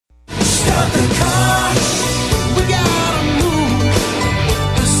Start the car, we gotta move.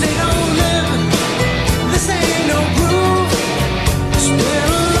 This ain't no living, this ain't no groove. It's been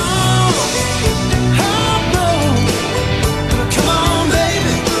a long, hard road. Come on,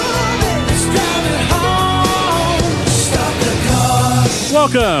 baby, let's drive it home. Start the car.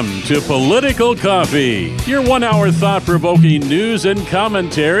 Welcome to Political Coffee, your 1 hour thought-provoking news and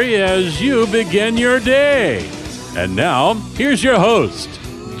commentary as you begin your day. And now, here's your host,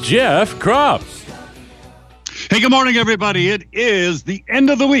 Jeff Kropp. Hey, good morning, everybody. It is the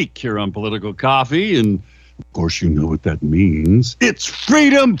end of the week here on Political Coffee, and of course you know what that means. It's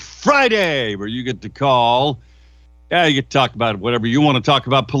Freedom Friday, where you get to call. Yeah, you get to talk about whatever you want to talk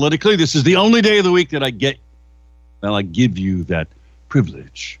about politically. This is the only day of the week that I give you that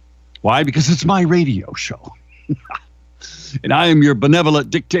privilege. Why? Because it's my radio show. And I am your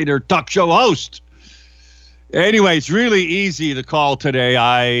benevolent dictator talk show host. Anyway, it's really easy to call today.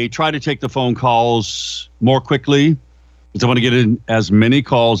 I try to take the phone calls more quickly because I want to get in as many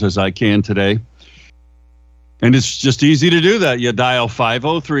calls as I can today. And it's just easy to do that. You dial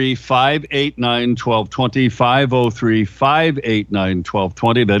 503-589-1220,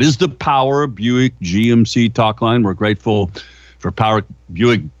 503-589-1220. That is the Power Buick GMC talk line. We're grateful for Power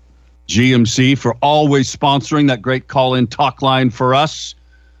Buick GMC for always sponsoring that great call-in talk line for us.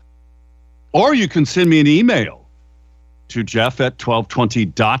 Or you can send me an email to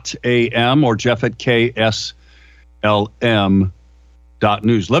jeff@1220.am or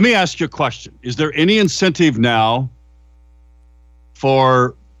jeff@kslm.news. Let me ask you a question. Is there any incentive now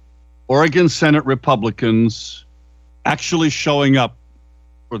for Oregon Senate Republicans actually showing up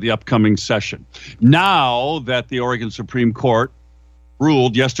for the upcoming session? Now that the Oregon Supreme Court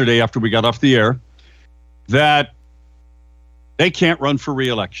ruled yesterday after we got off the air that they can't run for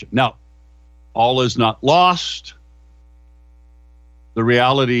re-election. Now, all is not lost. The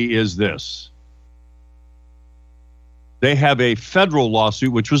reality is this. They have a federal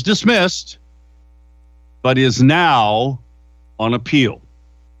lawsuit which was dismissed, but is now on appeal.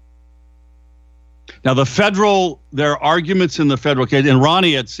 Now, there are arguments in the federal case, and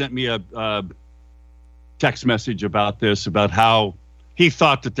Ronnie had sent me a text message about this, about how he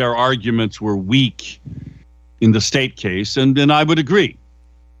thought that their arguments were weak in the state case, and I would agree.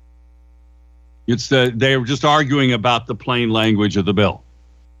 They were just arguing about the plain language of the bill.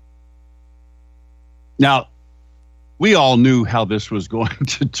 Now, we all knew how this was going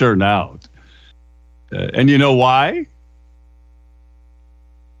to turn out. And you know why?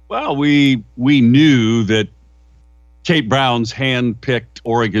 Well, we knew that Kate Brown's hand-picked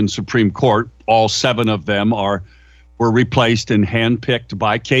Oregon Supreme Court, all 7 of them were replaced and hand-picked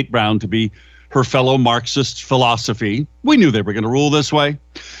by Kate Brown to be her fellow Marxist philosophy. We knew they were going to rule this way.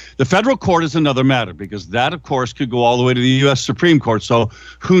 The federal court is another matter because that, of course, could go all the way to the U.S. Supreme Court. So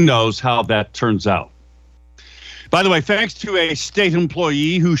who knows how that turns out. By the way, thanks to a state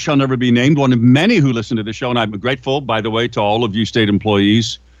employee who shall never be named, one of many who listen to the show, and I'm grateful, by the way, to all of you state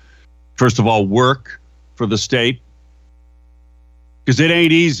employees. First of all, work for the state because it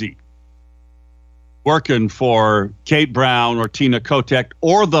ain't easy working for Kate Brown or Tina Kotek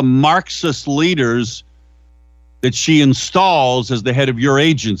or the Marxist leaders that she installs as the head of your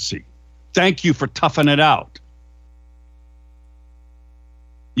agency. Thank you for toughing it out.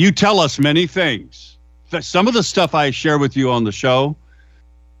 You tell us many things. Some of the stuff I share with you on the show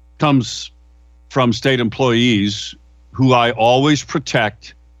comes from state employees who I always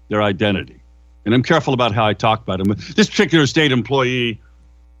protect their identity. And I'm careful about how I talk about them. This particular state employee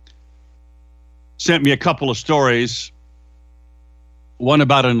sent me a couple of stories. One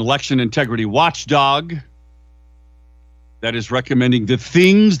about an election integrity watchdog that is recommending the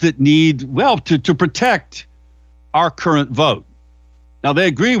things that need, well, to protect our current vote. Now, they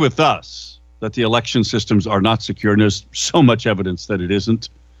agree with us that the election systems are not secure, and there's so much evidence that it isn't.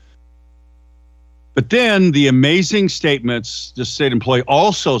 But then the amazing statements, this state employee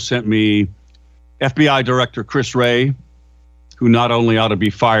also sent me FBI Director Chris Wray, who not only ought to be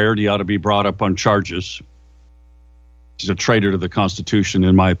fired, he ought to be brought up on charges. He's a traitor to the Constitution,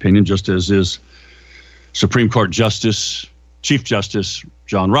 in my opinion, just as is Supreme Court Chief Justice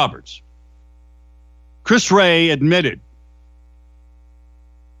John Roberts. Chris Wray admitted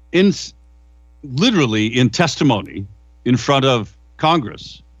literally in testimony in front of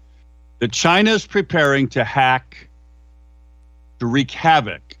Congress that China is preparing to wreak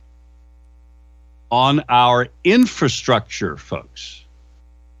havoc on our infrastructure, folks.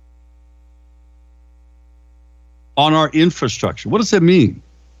 On our infrastructure. What does that mean?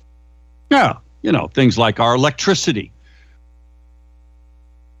 Yeah, things like our electricity,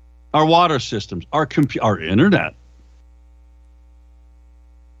 our water systems, our internet.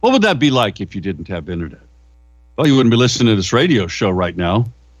 What would that be like if you didn't have internet? Well, you wouldn't be listening to this radio show right now.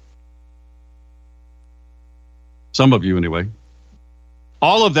 Some of you, anyway.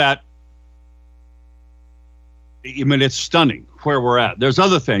 All of that, I mean, it's stunning where we're at. There's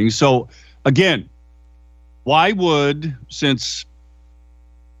other things. So, again, why would, since,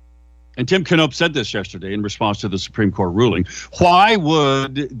 and Tim Knopp said this yesterday in response to the Supreme Court ruling, why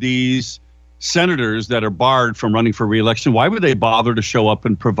would these senators that are barred from running for re-election, why would they bother to show up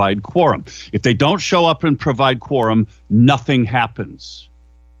and provide quorum? If they don't show up and provide quorum, nothing happens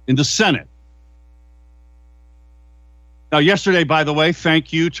in the Senate. Now, yesterday, by the way,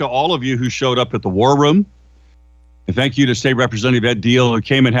 thank you to all of you who showed up at the War Room. And thank you to State Representative Ed Deal, who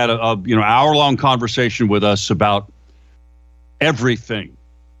came and had a hour-long conversation with us about everything,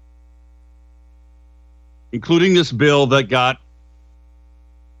 including this bill that got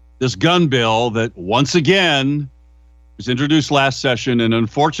this gun bill that once again was introduced last session. And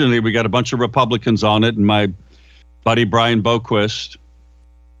unfortunately, we got a bunch of Republicans on it and my buddy Brian Boquist.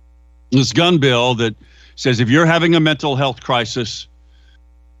 This gun bill that says if you're having a mental health crisis,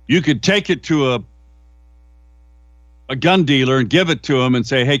 you could take it to a gun dealer and give it to him and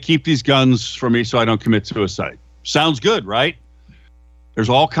say, hey, keep these guns for me so I don't commit suicide. Sounds good, right? There's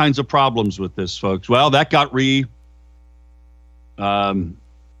all kinds of problems with this, folks. Well, that got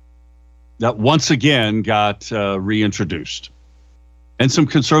that once again got reintroduced. And some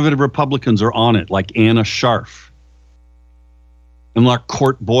conservative Republicans are on it, like Anna Scharf and like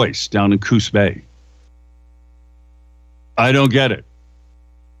Court Boyce down in Coos Bay. I don't get it.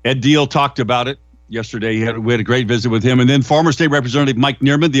 Ed Deal talked about it yesterday. We had a great visit with him. And then former State Representative Mike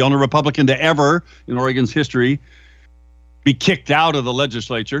Neerman, the only Republican to ever in Oregon's history be kicked out of the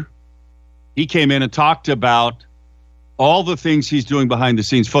legislature. He came in and talked about all the things he's doing behind the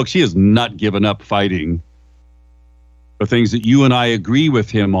scenes. Folks, he has not given up fighting for things that you and I agree with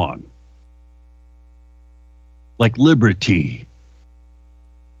him on, like liberty.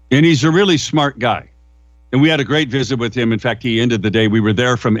 And he's a really smart guy. And we had a great visit with him. In fact, he ended the day. We were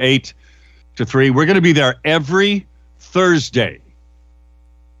there from 8 to 3. We're going to be there every Thursday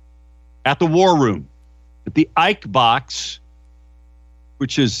at the War Room, at the Ike Box,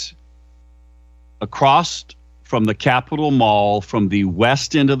 which is across from the Capitol Mall, from the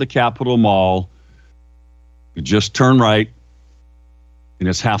west end of the Capitol Mall. You just turn right, and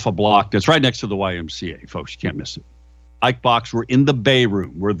it's half a block. That's right next to the YMCA, folks. You can't miss it. Ike Box, we're in the Bay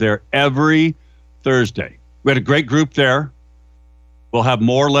Room. We're there every Thursday. We had a great group there. We'll have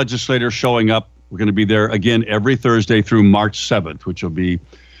more legislators showing up. We're going to be there again every Thursday through March 7th, which will be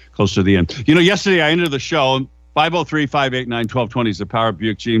close to the end. You know, yesterday I ended the show. 503-589-1220 is the Power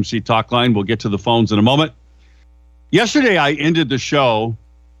Buick GMC talk line. We'll get to the phones in a moment. Yesterday I ended the show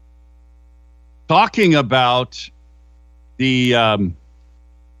talking about the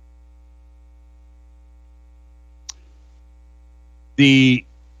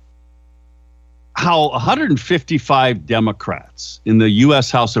how 155 Democrats in the U.S.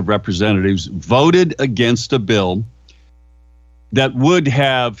 House of Representatives voted against a bill that would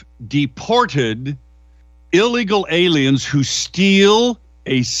have deported illegal aliens who steal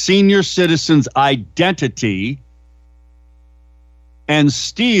a senior citizen's identity and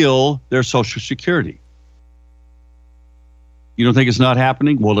steal their Social Security. You don't think it's not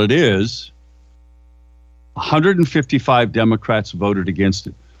happening? Well, it is. 155 Democrats voted against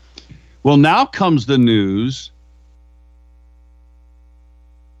it. Well, now comes the news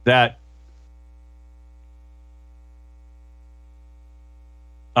that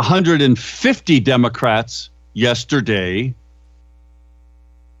 150 Democrats yesterday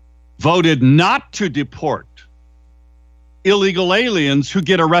voted not to deport illegal aliens who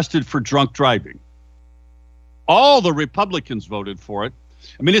get arrested for drunk driving. All the Republicans voted for it.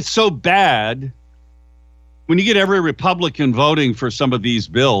 I mean, it's so bad when you get every Republican voting for some of these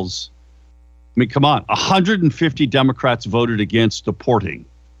bills. I mean, come on. 150 Democrats voted against deporting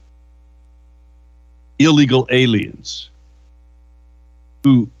illegal aliens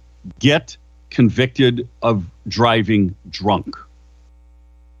who get convicted of driving drunk.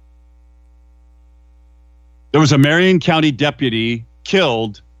 There was a Marion County deputy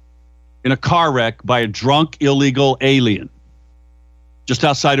killed in a car wreck by a drunk illegal alien just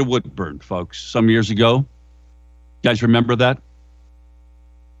outside of Woodburn, folks, some years ago. You guys remember that?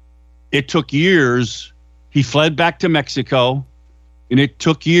 It took years. He fled back to Mexico, and it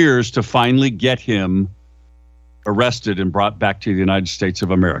took years to finally get him arrested and brought back to the United States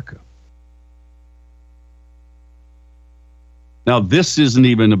of America. Now, this isn't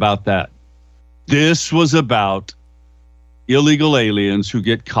even about that. This was about illegal aliens who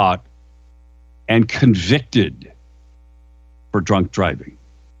get caught and convicted for drunk driving.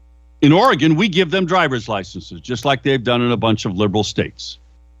 In Oregon, we give them driver's licenses, just like they've done in a bunch of liberal states.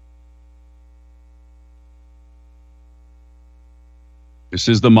 This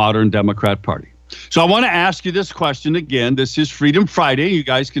is the modern Democrat Party. So I want to ask you this question again. This is Freedom Friday. You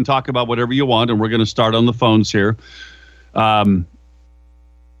guys can talk about whatever you want, and we're going to start on the phones here. Do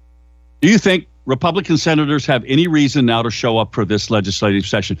you think Republican senators have any reason now to show up for this legislative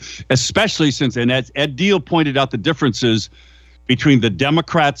session, especially since, and as Ed Deal pointed out, the differences between the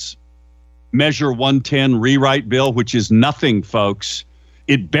Democrats' Measure 110 rewrite bill, which is nothing, folks.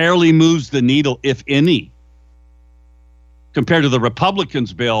 It barely moves the needle, if any, compared to the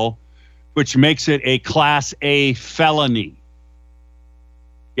Republicans' bill, which makes it a Class A felony.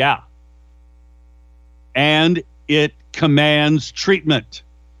 Yeah. And it commands treatment.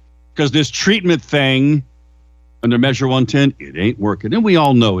 Because this treatment thing under Measure 110, it ain't working. And we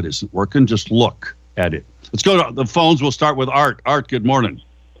all know it isn't working. Just look at it. Let's go to the phones. We'll start with Art. Art, good morning.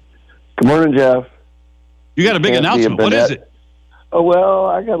 Good morning, Jeff. You got a big announcement. What is it? Oh, well,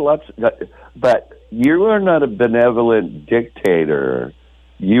 I got lots. But you are not a benevolent dictator.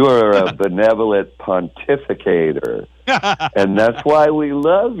 You are a benevolent pontificator. And that's why we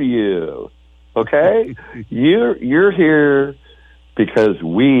love you. Okay? You're here because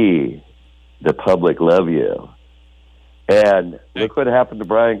we, the public, love you. And look what happened to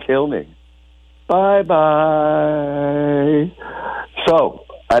Brian Kilmeade. Bye-bye. So,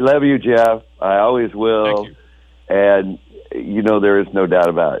 I love you, Jeff. I always will. Thank you. And, there is no doubt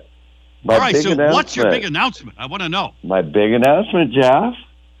about it. All right, so what's your big announcement? I want to know. My big announcement, Jeff,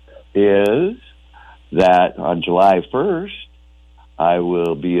 is that on July 1st, I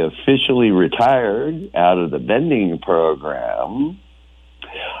will be officially retired out of the vending program.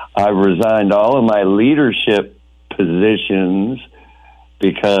 I've resigned all of my leadership positions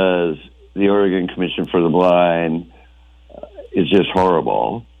because the Oregon Commission for the Blind is just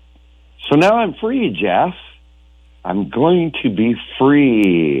horrible. So now I'm free, Jeff. I'm going to be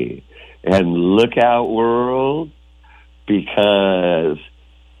free. And look out, world, because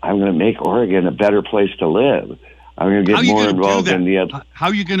I'm going to make Oregon a better place to live. I'm going to get more involved in the other. How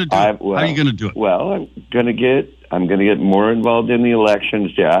are you going to do it? How are you going to do it? Well, I'm going to get more involved in the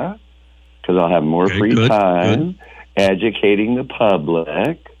elections, Jeff, because I'll have more free time educating the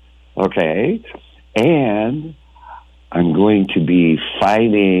public. Okay, and I'm going to be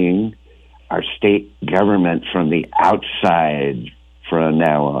fighting our state government from the outside from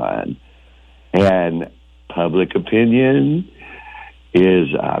now on. And public opinion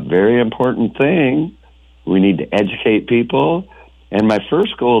is a very important thing. We need to educate people. And my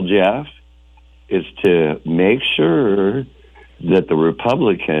first goal, Jeff, is to make sure that the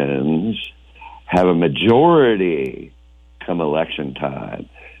Republicans have a majority come election time,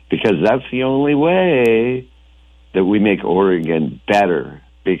 because that's the only way that we make Oregon better,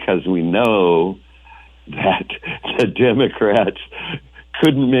 because we know that the Democrats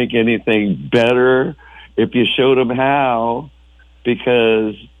couldn't make anything better if you showed them how,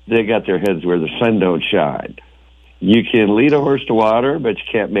 because they got their heads where the sun don't shine. You can lead a horse to water, but you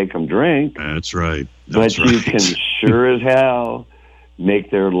can't make them drink. That's right. You can sure as hell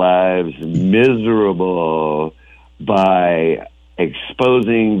make their lives miserable by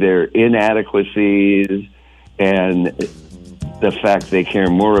exposing their inadequacies and the fact they care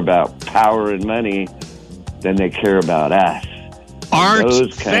more about power and money than they care about us. Art,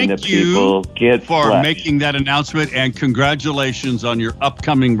 those kind thank of people you get for flushed. making that announcement, and congratulations on your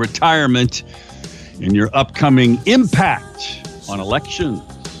upcoming retirement and your upcoming impact on elections.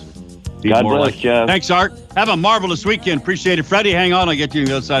 God bless, Jeff. Thanks, Art. Have a marvelous weekend. Appreciate it. Freddie, hang on. I'll get you on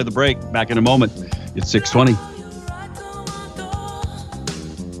the other side of the break. Back in a moment. It's 6:20.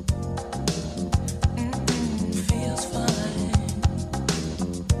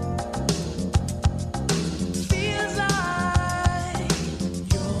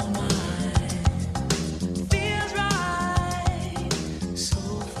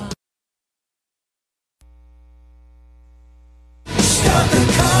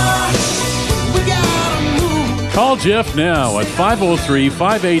 Call Jeff now at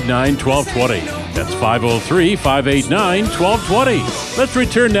 503-589-1220. That's 503-589-1220. Let's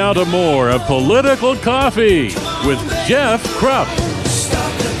return now to more of Political Coffee with Jeff Krupp.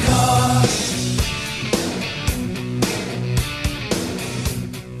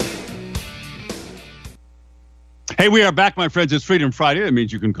 Hey, we are back, my friends. It's Freedom Friday. That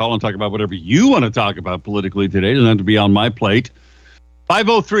means you can call and talk about whatever you want to talk about politically today. It doesn't have to be on my plate.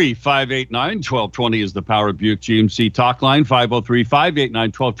 503-589-1220 is the Power Buick GMC talk line,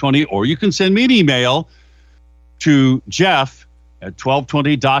 503-589-1220, or you can send me an email to Jeff at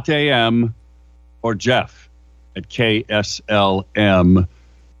 1220.am or Jeff at KSLM.com.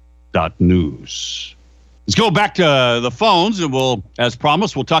 News. Let's go back to the phones, and we'll, as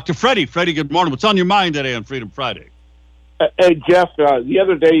promised, we'll talk to Freddie. Freddie, good morning. What's on your mind today on Freedom Friday? Hey, Jeff, the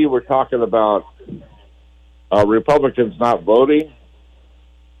other day you were talking about Republicans not voting.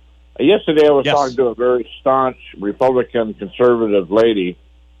 Yesterday I was talking to a very staunch Republican conservative lady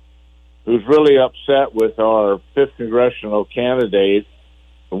who's really upset with our 5th congressional candidate,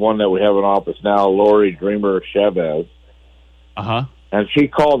 the one that we have in office now, Lori Dreamer Chavez. Uh-huh. And she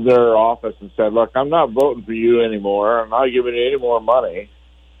called their office and said, look, I'm not voting for you anymore. I'm not giving you any more money.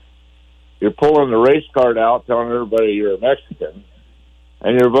 You're pulling the race card out, telling everybody you're a Mexican,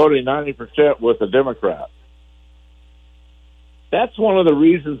 and you're voting 90% with the Democrat. That's one of the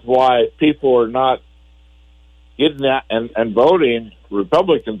reasons why people are not getting that and voting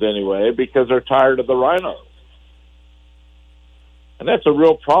Republicans anyway, because they're tired of the rhinos. And that's a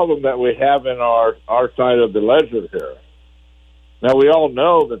real problem that we have in our side of the ledger here. Now, we all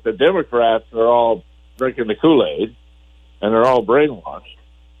know that the Democrats are all drinking the Kool-Aid, and they're all brainwashed.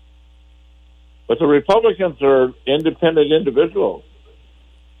 But the Republicans are independent individuals.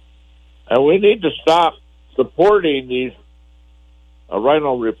 And we need to stop supporting these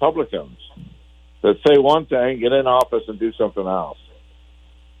rhino Republicans that say one thing, get in office, and do something else.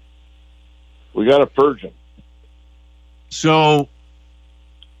 We got to purge them. So,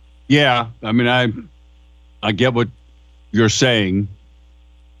 yeah, I mean, I get what you're saying.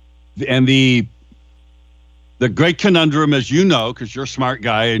 And the great conundrum, as you know, because you're a smart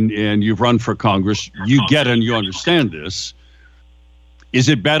guy and you've run for Congress, you get and you understand this. Is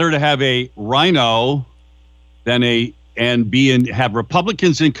it better to have a rhino than have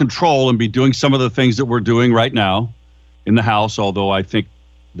Republicans in control and be doing some of the things that we're doing right now in the House, although I think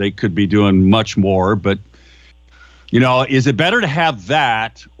they could be doing much more. But, is it better to have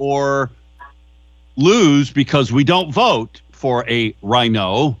that or lose because we don't vote for a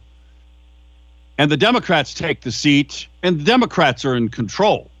rhino and the Democrats take the seat and the Democrats are in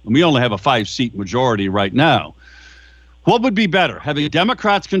control? And we only have a 5-seat majority right now. What would be better, having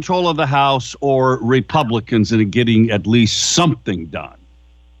Democrats control of the House or Republicans and getting at least something done?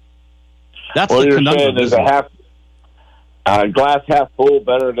 That's what the you're conundrum. Saying is a glass half full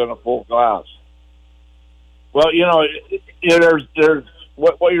better than a full glass. Well, there's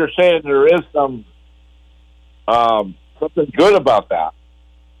what you're saying. There is something good about that.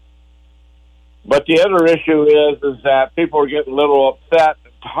 But the other issue is that people are getting a little upset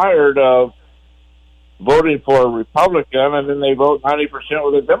and tired of voting for a Republican, and then they vote 90%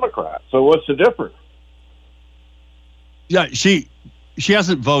 with a Democrat. So what's the difference? Yeah, she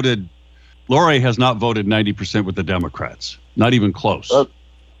hasn't voted. Lori has not voted 90% with the Democrats. Not even close.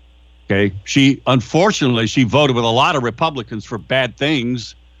 Okay. Unfortunately, she voted with a lot of Republicans for bad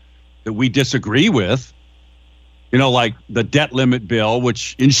things that we disagree with. Like the debt limit bill,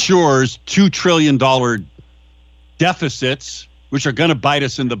 which ensures $2 trillion deficits, which are going to bite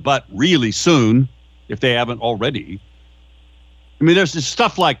us in the butt really soon, if they haven't already. I mean, there's just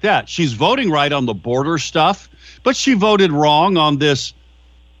stuff like that. She's voting right on the border stuff, but she voted wrong on this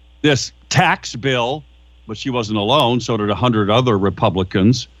tax bill, but she wasn't alone. So did 100 other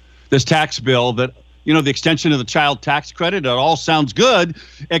Republicans. This tax bill that, the extension of the child tax credit, it all sounds good,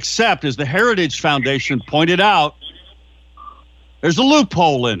 except as the Heritage Foundation pointed out, there's a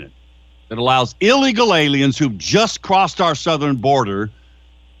loophole in it that allows illegal aliens who've just crossed our southern border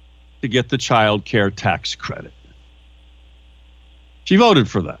to get the child care tax credit. She voted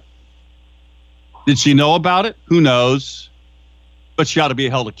for that. Did she know about it? Who knows? But she ought to be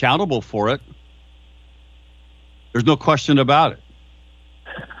held accountable for it. There's no question about it.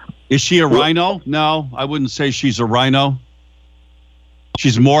 Is she a rhino? No, I wouldn't say she's a rhino.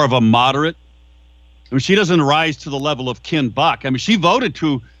 She's more of a moderate. I mean, she doesn't rise to the level of Ken Buck. I mean, she's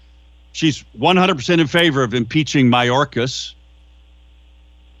 100% in favor of impeaching Mayorkas.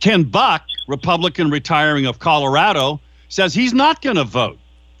 Ken Buck, Republican retiring of Colorado, says he's not going to vote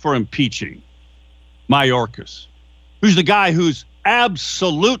for impeaching Mayorkas, who's the guy who's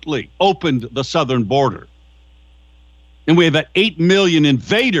absolutely opened the southern border. And we have 8 million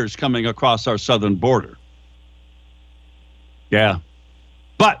invaders coming across our southern border. Yeah.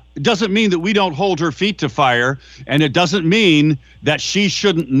 But it doesn't mean that we don't hold her feet to fire, and it doesn't mean that she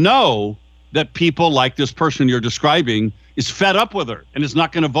shouldn't know that people like this person you're describing is fed up with her and is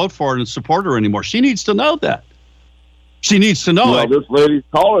not going to vote for her and support her anymore. She needs to know that. She needs to know it. This lady's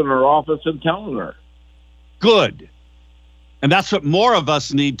calling her office and telling her. Good. And that's what more of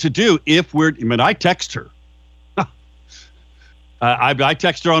us need to do I text her. I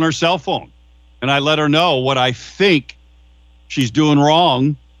text her on her cell phone, and I let her know what I think she's doing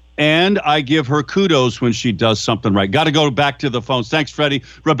wrong And I give her kudos when she does something right. Got to go back to the phones. Thanks, Freddie.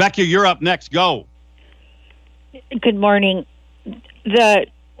 Rebecca, you're up next. Go. Good morning. The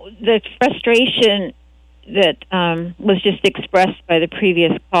frustration that was just expressed by the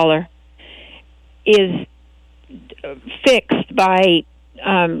previous caller is fixed by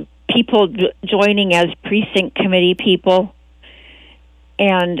people joining as precinct committee people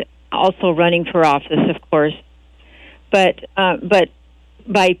and also running for office, of course. But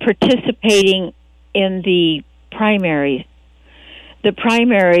by participating in the primaries, the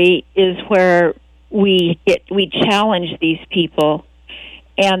primary is where we challenge these people,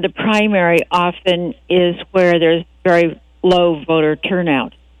 and the primary often is where there's very low voter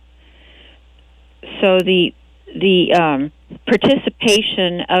turnout. So the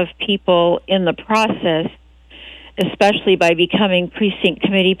participation of people in the process, especially by becoming precinct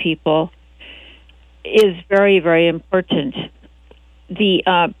committee people, is very, very important. The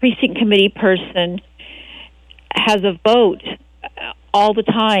precinct committee person has a vote all the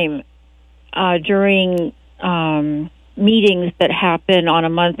time during meetings that happen on a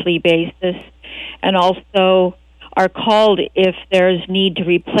monthly basis, and also are called if there's need to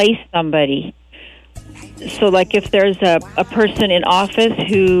replace somebody. So like if there's a person in office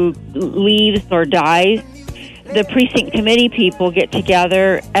who leaves or dies, the precinct committee people get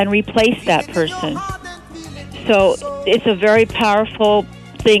together and replace that person. So it's a very powerful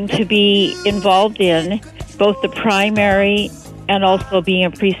thing to be involved in, both the primary and also being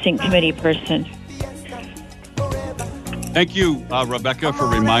a precinct committee person. Thank you, Rebecca, for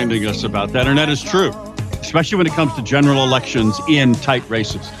reminding us about that. And that is true, especially when it comes to general elections in tight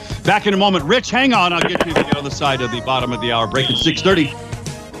races. Back in a moment. Rich, hang on. I'll get you to the other side of the bottom of the hour break at 6:30.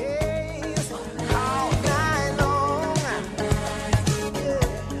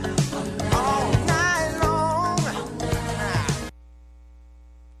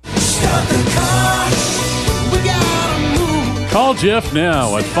 Call Jeff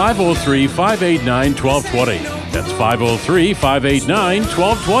now at 503-589-1220. That's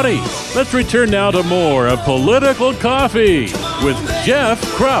 503-589-1220. Let's return now to more of Political Coffee with Jeff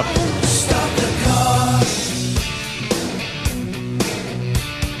Krupp.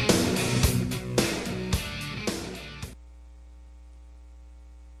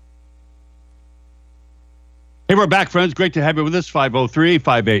 Hey, we're back, friends. Great to have you with us.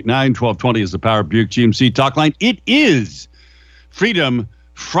 503-589-1220 is the Power Buick GMC talk line. It is Freedom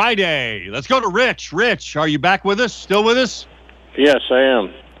Friday. Let's go to Rich. Rich, are you back with us? Still with us? Yes, I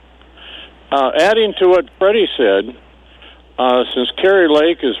am. Adding to what Freddie said, since Kerry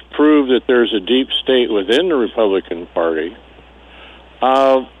Lake has proved that there's a deep state within the Republican Party,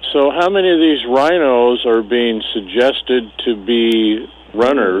 so how many of these rhinos are being suggested to be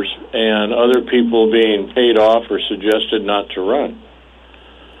runners and other people being paid off or suggested not to run?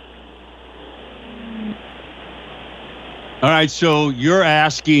 All right, so you're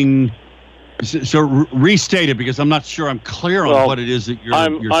asking, so restate it because I'm not sure I'm clear on what it is that you're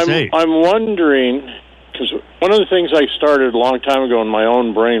saying. I'm wondering, because one of the things I started a long time ago in my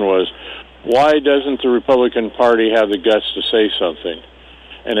own brain was, why doesn't the Republican Party have the guts to say something?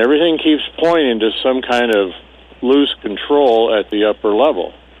 And everything keeps pointing to some kind of loose control at the upper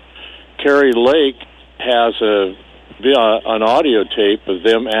level. Kerry Lake has an audio tape of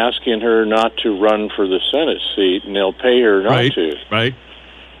them asking her not to run for the Senate seat, and they'll pay her not to. Right.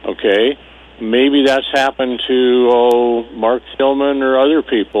 Okay. Maybe that's happened to Mark Tillman or other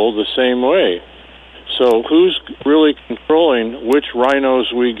people the same way. So who's really controlling which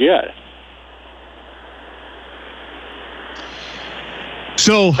rhinos we get?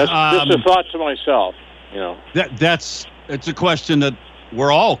 So that's just a thought to myself. You know, it's a question that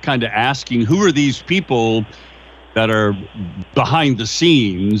we're all kind of asking. Who are these people that are behind the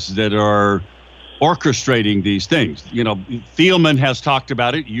scenes that are orchestrating these things? You know, Thielman has talked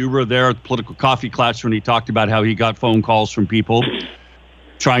about it. You were there at the political coffee class when he talked about how he got phone calls from people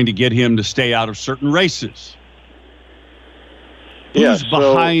trying to get him to stay out of certain races. Who's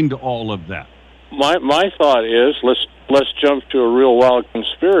behind all of that? My thought is let's jump to a real wild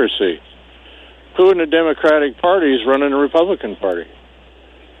conspiracy. Who in the Democratic Party is running the Republican Party?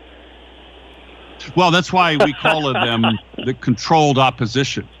 Well, that's why we call them the controlled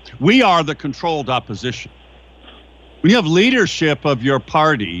opposition. We are the controlled opposition. When you have leadership of your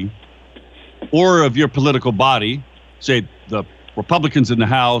party or of your political body, say the Republicans in the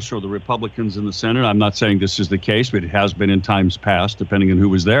House or the Republicans in the Senate, I'm not saying this is the case, but it has been in times past, depending on who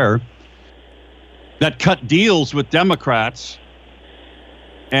was there, that cut deals with Democrats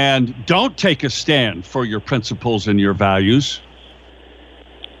and don't take a stand for your principles and your values.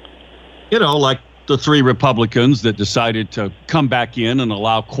 You know, like the three Republicans that decided to come back in and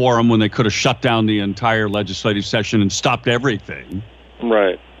allow quorum when they could have shut down the entire legislative session and stopped everything.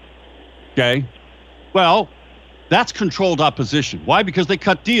 Right. Okay. Well, that's controlled opposition. Why? Because they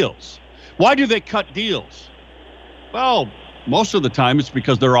cut deals. Why do they cut deals? Well, most of the time it's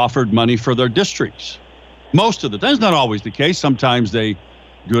because they're offered money for their districts. Most of the time. That's not always the case. Sometimes they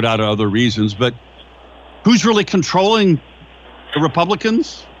do it out of other reasons. But who's really controlling the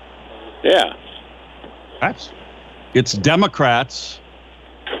Republicans? Yeah. It's Democrats,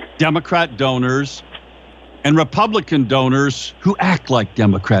 Democrat donors, and Republican donors who act like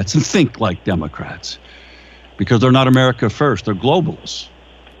Democrats and think like Democrats because they're not America first. They're globalists.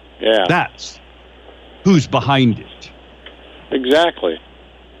 Yeah. That's who's behind it. Exactly.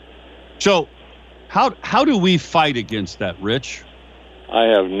 So how do we fight against that, Rich? I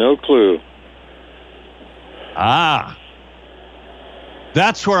have no clue.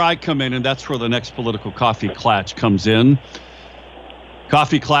 That's where I come in, and that's where the next Political Coffee Klatch comes in.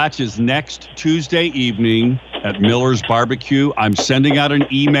 Coffee Klatch is next Tuesday evening at Miller's Barbecue. I'm sending out an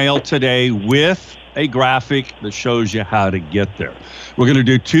email today with a graphic that shows you how to get there. We're going to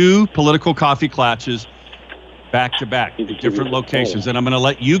do 2 Political Coffee Klatches back to back at different locations, and I'm going to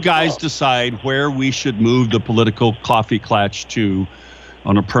let you guys decide where we should move the Political Coffee Klatch to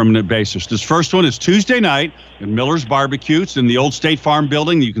on a permanent basis. This first one is Tuesday night at Miller's Barbecue. It's in the old State Farm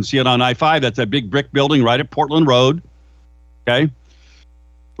building. You can see it on I-5. That's that big brick building right at Portland Road. Okay.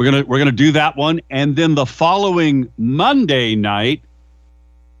 We're gonna do that one. And then the following Monday night,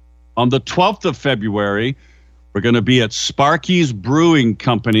 on the 12th of February, we're going to be at Sparky's Brewing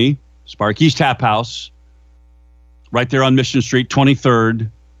Company, Sparky's Tap House, right there on Mission Street, 23rd.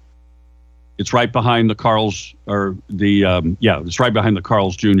 It's right behind the Carl's, it's right behind the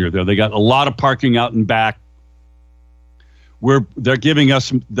Carl's Jr. there. They got a lot of parking out and back. They're giving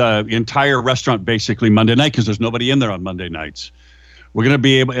us the entire restaurant basically Monday night because there's nobody in there on Monday nights. We're going to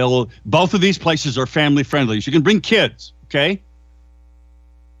be both of these places are family friendly. So you can bring kids, okay?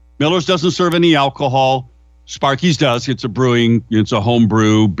 Miller's doesn't serve any alcohol. Sparky's does. It's a home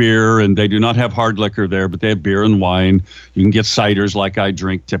brew beer, and they do not have hard liquor there, but they have beer and wine. You can get ciders like I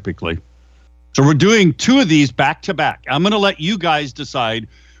drink typically. So we're doing 2 of these back to back. I'm going to let you guys decide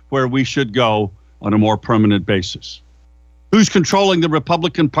where we should go on a more permanent basis. Who's controlling the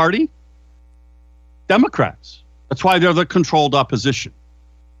Republican Party? Democrats. That's why they're the controlled opposition.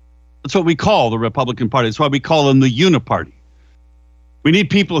 That's what we call the Republican Party. That's why we call them the uniparty. We need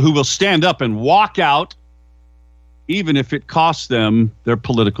people who will stand up and walk out, even if it costs them their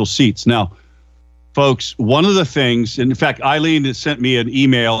political seats. Now, folks, one of the things, and in fact, Eileen has sent me an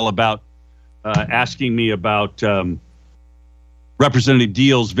email about asking me about Representative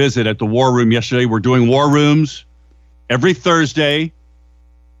Deal's visit at the War Room yesterday. We're doing War Rooms every Thursday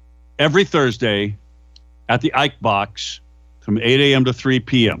at the Ike Box from 8 a.m. to 3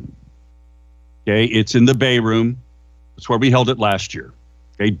 p.m. Okay, it's in the Bay Room. That's where we held it last year.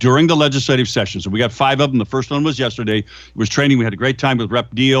 Okay, during the legislative session. So we got 5 of them. The first one was yesterday. It was training. We had a great time with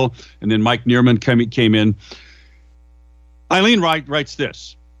Rep. Deal, and then Mike Neerman came in. Eileen writes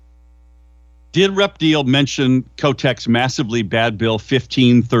this. Did Rep. Deal mention Kotek's massively bad bill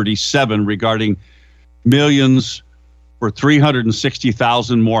 1537 regarding millions for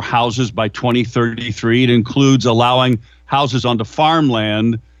 360,000 more houses by 2033? It includes allowing houses onto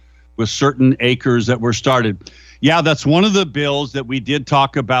farmland with certain acres that were started. Yeah, that's one of the bills that we did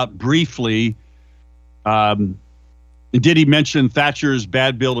talk about briefly. Did he mention Thatcher's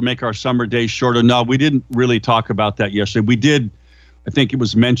bad bill to make our summer days shorter? No, we didn't really talk about that yesterday. We did, I think it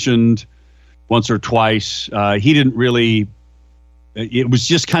was mentioned once or twice. He didn't really, it was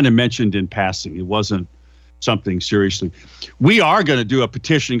just kind of mentioned in passing. It wasn't something seriously. We are going to do a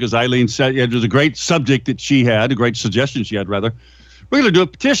petition because Eileen said it was a great subject that she had, a great suggestion she had, rather. We're going to do a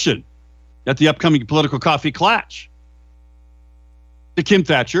petition at the upcoming Political Coffee Klatch to Kim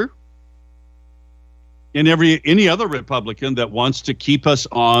Thatcher and any other Republican that wants to keep us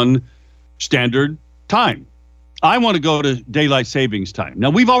on standard time. I want to go to daylight savings time.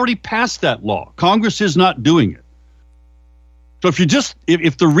 Now, we've already passed that law. Congress is not doing it. So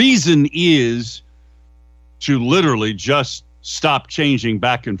if the reason is to literally just stop changing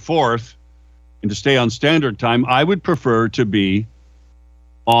back and forth and to stay on standard time, I would prefer to be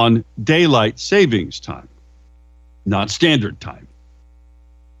on daylight savings time, not standard time.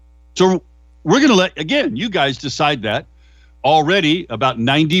 So we're going to let, again, you guys decide that. Already about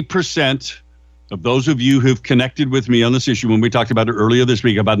 90% of those of you who've connected with me on this issue, when we talked about it earlier this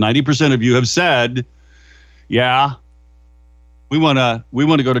week, about 90% of you have said, yeah, we want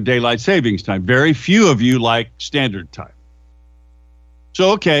to go to daylight savings time. Very few of you like standard time.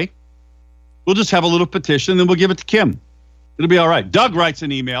 So, okay, We'll just have a little petition, and then we'll give it to Kim. It'll be all right. Doug writes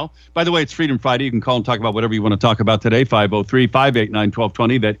an email. By the way, it's Freedom Friday. You can call and talk about whatever you want to talk about today,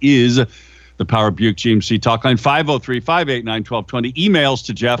 503-589-1220. That is the Power Buick GMC talk line, 503-589-1220. Emails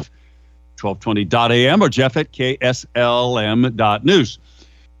to Jeff, 1220.am, or Jeff at KSLM.news.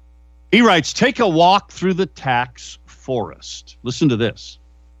 He writes, take a walk through the tax forest. Listen to this.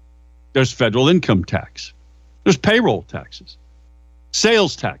 There's federal income tax. There's payroll taxes,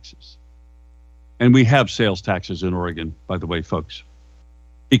 sales taxes. And we have sales taxes in Oregon, by the way, folks.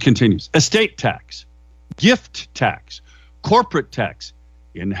 He continues. Estate tax, gift tax, corporate tax,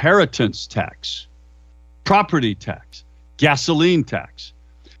 inheritance tax, property tax, gasoline tax,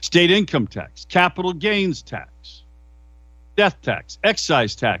 state income tax, capital gains tax, death tax,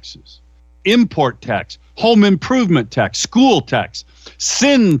 excise taxes, import tax, home improvement tax, school tax,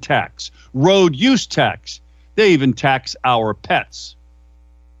 sin tax, road use tax. They even tax our pets.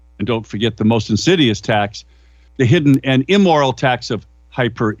 And don't forget the most insidious tax, the hidden and immoral tax of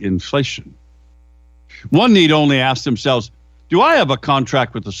hyperinflation. One need only ask themselves, do I have a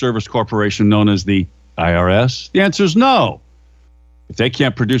contract with the service corporation known as the IRS? The answer is no. If they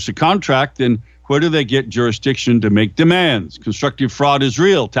can't produce a contract, then where do they get jurisdiction to make demands? Constructive fraud is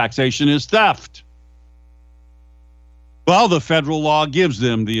real. Taxation is theft. Well, the federal law gives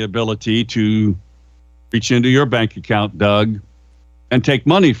them the ability to reach into your bank account, Doug, and take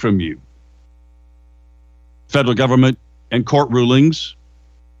money from you. Federal government and court rulings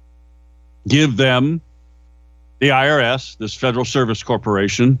give them, the IRS, this federal service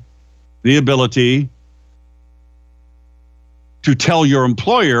corporation, the ability to tell your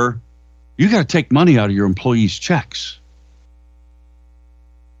employer, you got to take money out of your employees' checks.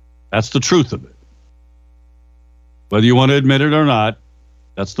 That's the truth of it. Whether you want to admit it or not,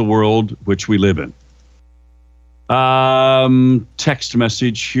 that's the world which we live in. Text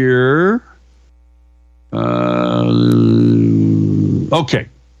message here. Okay.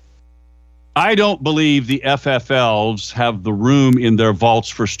 I don't believe the FFLs have the room in their vaults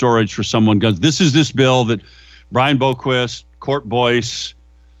for storage for someone's guns. This is this bill that Brian Boquist, Court Boyce,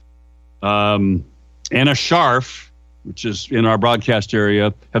 Anna Scharf, which is in our broadcast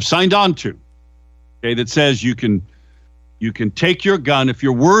area, have signed on to. Okay, that says you can take your gun if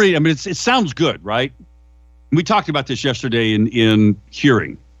you're worried. I mean, it sounds good, right? We talked about this yesterday in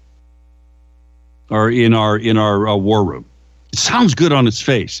hearing, or in our war room. It sounds good on its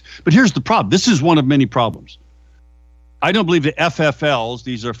face, but here's the problem. This is one of many problems. I don't believe the FFLs,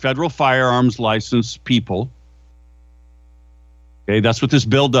 these are federal firearms licensed people. Okay, that's what this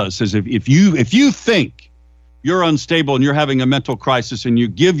bill does. Says if you think you're unstable and you're having a mental crisis and you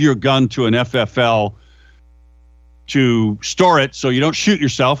give your gun to an FFL to store it so you don't shoot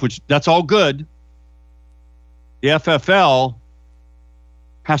yourself, which that's all good, the FFL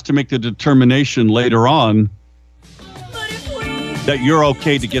has to make the determination later on that you're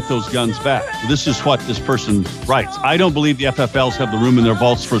okay to get those guns back. This is what this person writes. I don't believe the FFLs have the room in their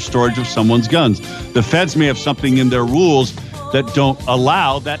vaults for storage of someone's guns. The feds may have something in their rules that don't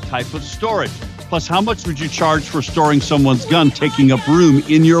allow that type of storage. Plus, how much would you charge for storing someone's gun taking up room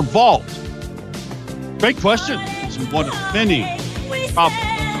in your vault? Great question. It's one of many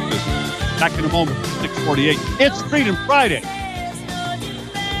problems. Back in a moment, 6:48. It's Freedom Friday.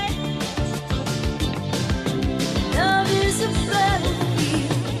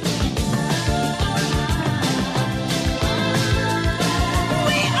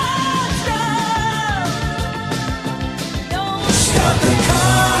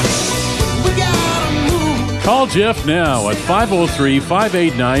 Call Jeff now at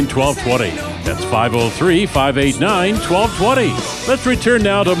 503-589-1220. That's 503-589-1220. Let's return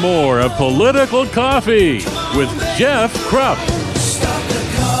now to more of Political Coffee with Jeff Krupp.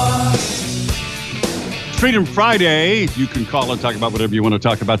 Freedom Friday. You can call and talk about whatever you want to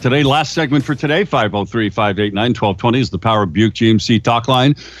talk about today. Last segment for today, 503-589-1220 is the Power Buick GMC talk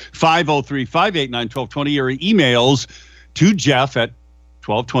line. 503-589-1220. Your emails to Jeff at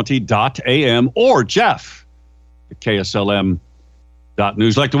 1220.am or Jeff at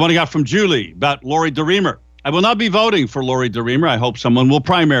KSLM.news. Like the one I got from Julie about Lori DeReamer. I will not be voting for Lori DeReamer. I hope someone will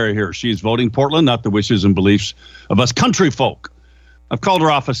primary her. She's voting Portland, not the wishes and beliefs of us country folk. I've called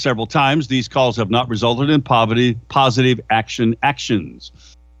her office several times. These calls have not resulted in positive actions.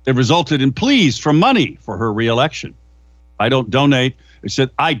 They've resulted in pleas for money for her reelection. I don't donate. It said,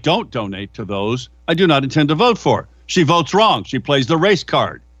 I don't donate to those I do not intend to vote for. She votes wrong. She plays the race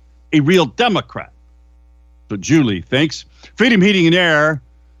card. A real Democrat. So Julie thinks Freedom Heating and Air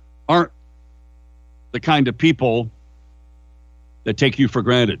aren't the kind of people that take you for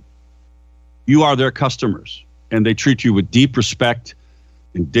granted. You are their customers, and they treat you with deep respect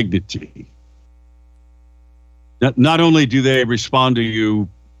and dignity. Not only do they respond to you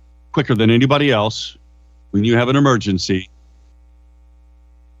quicker than anybody else when you have an emergency,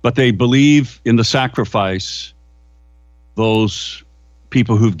 but they believe in the sacrifice those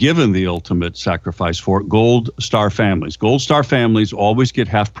people who've given the ultimate sacrifice for it, Gold Star families. Gold Star families always get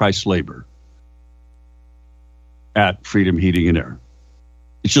half-price labor at Freedom Heating and Air.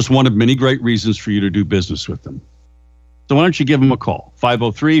 It's just one of many great reasons for you to do business with them. So why don't you give them a call?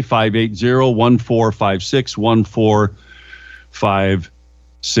 503-580-1456,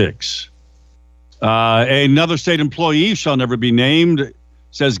 1456. Another state employee shall never be named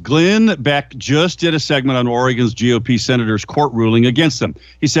says Glenn Beck just did a segment on Oregon's GOP senator's court ruling against them.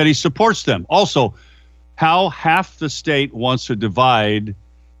 He said he supports them. Also, how half the state wants to divide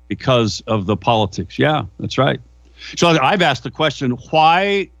because of the politics. Yeah, that's right. So I've asked the question,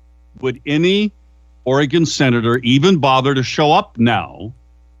 why would any Oregon senator even bother to show up now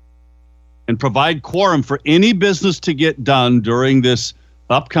and provide quorum for any business to get done during this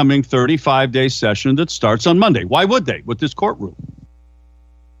upcoming 35-day session that starts on Monday? Why would they with this court ruling?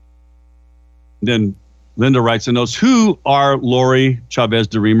 Then Linda writes and knows, who are Lori Chavez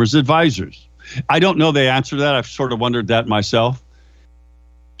DeReamer's advisors? I don't know the answer to that. I've sort of wondered that myself.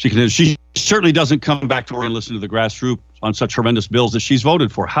 She certainly doesn't come back to Oregon and listen to the grassroots on such horrendous bills that she's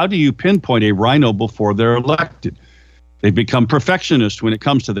voted for. How do you pinpoint a rhino before they're elected? They've become perfectionists when it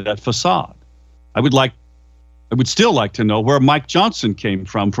comes to that facade. I would still like to know where Mike Johnson came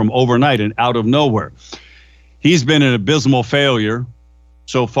from overnight and out of nowhere. He's been an abysmal failure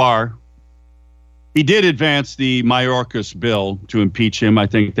so far. He did advance the Mayorkas bill to impeach him. I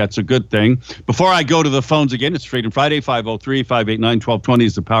think that's a good thing. Before I go to the phones again, it's Freedom Friday, 503-589-1220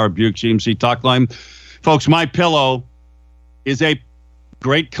 is the Power Buick GMC talk line. Folks, MyPillow is a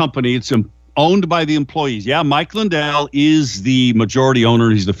great company. It's owned by the employees. Yeah, Mike Lindell is the majority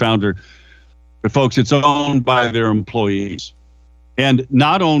owner. He's the founder. But, folks, it's owned by their employees. And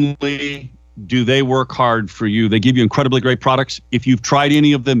not only do they work hard for you, they give you incredibly great products. If you've tried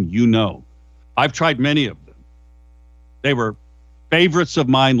any of them, you know. I've tried many of them. They were favorites of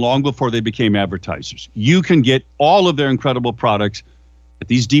mine long before they became advertisers. You can get all of their incredible products at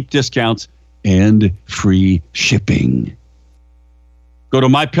these deep discounts and free shipping. Go to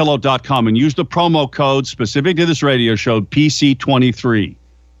mypillow.com and use the promo code specific to this radio show, PC23.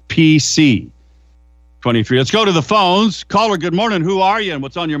 PC23. Let's go to the phones. Caller, good morning. Who are you and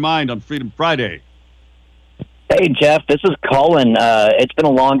what's on your mind on Freedom Friday? Hey, Jeff, this is Colin. It's been a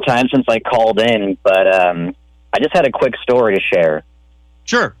long time since I called in, but I just had a quick story to share.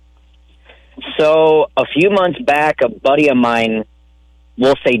 Sure. So a few months back, a buddy of mine,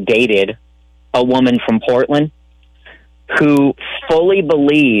 we'll say dated, a woman from Portland who fully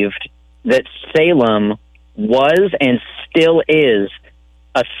believed that Salem was and still is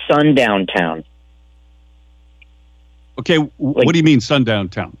a sundown town. Okay, what do you mean sundown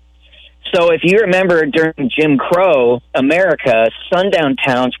town? So if you remember during Jim Crow, America, sundown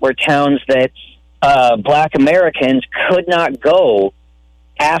towns were towns that black Americans could not go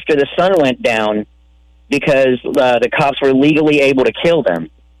after the sun went down because the cops were legally able to kill them.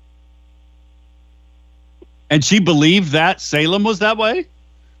 And she believed that Salem was that way?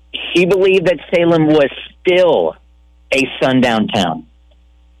 She believed that Salem was still a sundown town.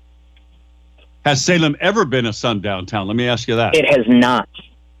 Has Salem ever been a sundown town? Let me ask you that. It has not.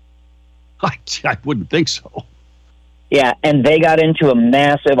 I wouldn't think so. Yeah, and they got into a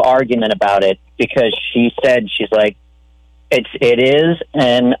massive argument about it because she said, she's like, it is,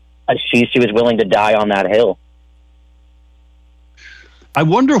 and she was willing to die on that hill. I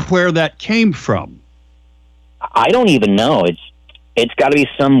wonder where that came from. I don't even know. It's got to be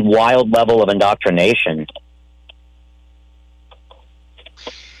some wild level of indoctrination.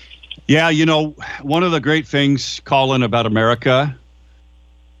 Yeah, you know, one of the great things, Colin, about America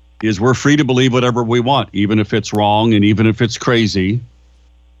is we're free to believe whatever we want, even if it's wrong and even if it's crazy.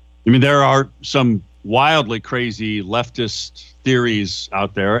 I mean, there are some wildly crazy leftist theories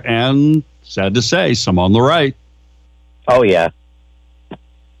out there, and sad to say, some on the right. Oh, yeah.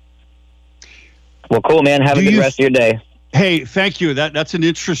 Well, cool, man. Have a good rest of your day. Hey, thank you. That's an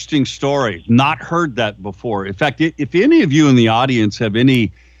interesting story. Not heard that before. In fact, if any of you in the audience have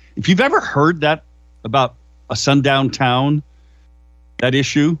if you've ever heard that about a sundown town, that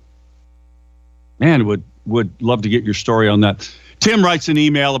issue, man, would love to get your story on that. Tim writes an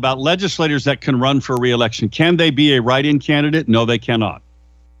email about legislators that can run for re-election. Can they be a write-in candidate? No, they cannot.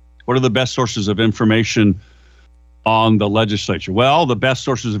 What are the best sources of information on the legislature? Well, the best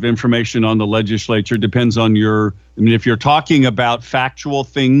sources of information on the legislature depends on if you're talking about factual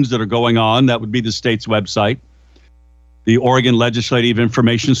things that are going on, that would be the state's website. The Oregon Legislative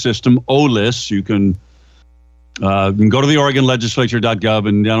Information System, OLIS, you can You can go to the OregonLegislature.gov,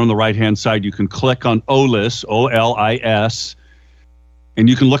 and down on the right-hand side, you can click on OLIS, O-L-I-S, and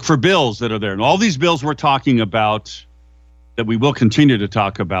you can look for bills that are there. And all these bills we're talking about, that we will continue to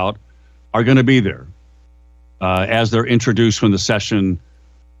talk about, are going to be there as they're introduced when the session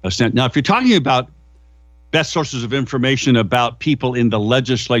sent. Now, if you're talking about best sources of information about people in the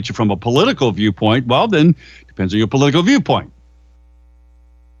legislature from a political viewpoint, well, then it depends on your political viewpoint.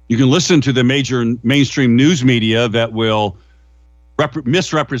 You can listen to the major mainstream news media that will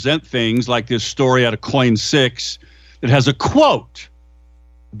misrepresent things, like this story out of KOIN 6 that has a quote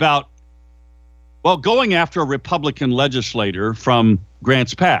about, well, going after a Republican legislator from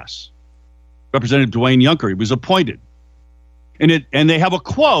Grants Pass, Representative Dwayne Yunker. He was appointed. And they have a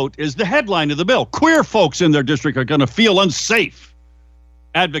quote as the headline of the bill. Queer folks in their district are going to feel unsafe.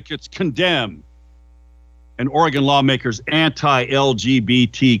 Advocates condemn. And Oregon lawmakers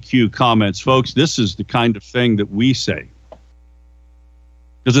anti-LGBTQ comments. Folks, this is the kind of thing that we say.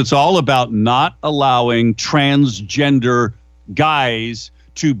 Because it's all about not allowing transgender guys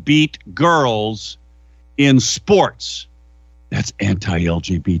to beat girls in sports. That's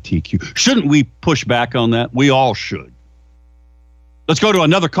anti-LGBTQ. Shouldn't we push back on that? We all should. Let's go to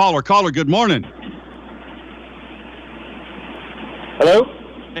another caller. Caller, good morning. Hello?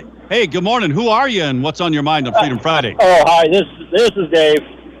 Hey, good morning. Who are you and what's on your mind on Freedom Friday? Oh, hi. This is Dave.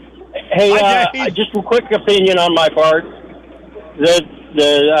 Hey, Hi, Dave. just a quick opinion on my part. The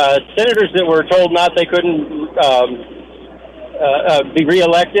senators that were told they couldn't be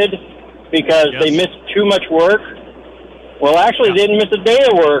reelected because they missed too much work. Well, actually, they didn't miss a day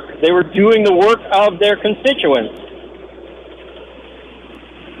of work. They were doing the work of their constituents.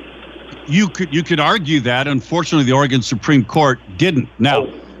 You could argue that. Unfortunately, the Oregon Supreme Court didn't. Now,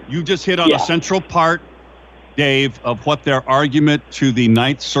 you just hit on a central part, Dave, of what their argument to the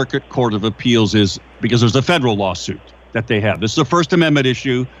Ninth Circuit Court of Appeals is, because there's a federal lawsuit that they have. This is a First Amendment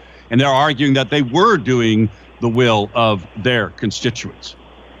issue, and they're arguing that they were doing the will of their constituents.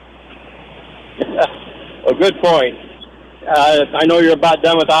 A good point. I know you're about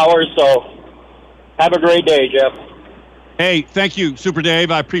done with ours, so have a great day, Jeff. Hey, thank you, Super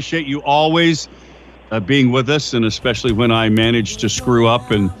Dave. I appreciate you always being with us, and especially when I manage to screw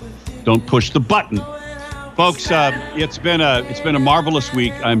up and don't push the button. Folks, it's been a marvelous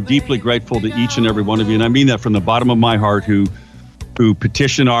week. I'm deeply grateful to each and every one of you, and I mean that from the bottom of my heart, who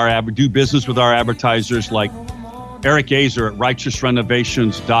petition do business with our advertisers, like Eric Azer at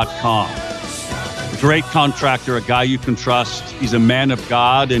righteousrenovations.com. Great contractor, a guy you can trust. He's a man of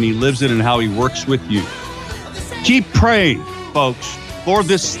God, and he lives it in how he works with you. Keep praying, folks, for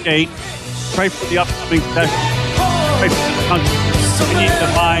this state. Pray for the upcoming session. Pray for the country. We need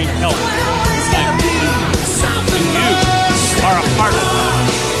divine help. And you are a part of it.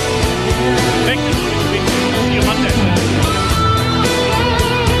 Thank you. See you Monday.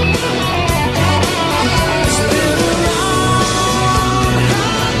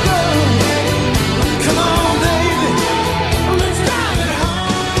 Come on, baby, let's drive it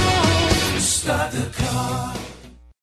home. Start the car.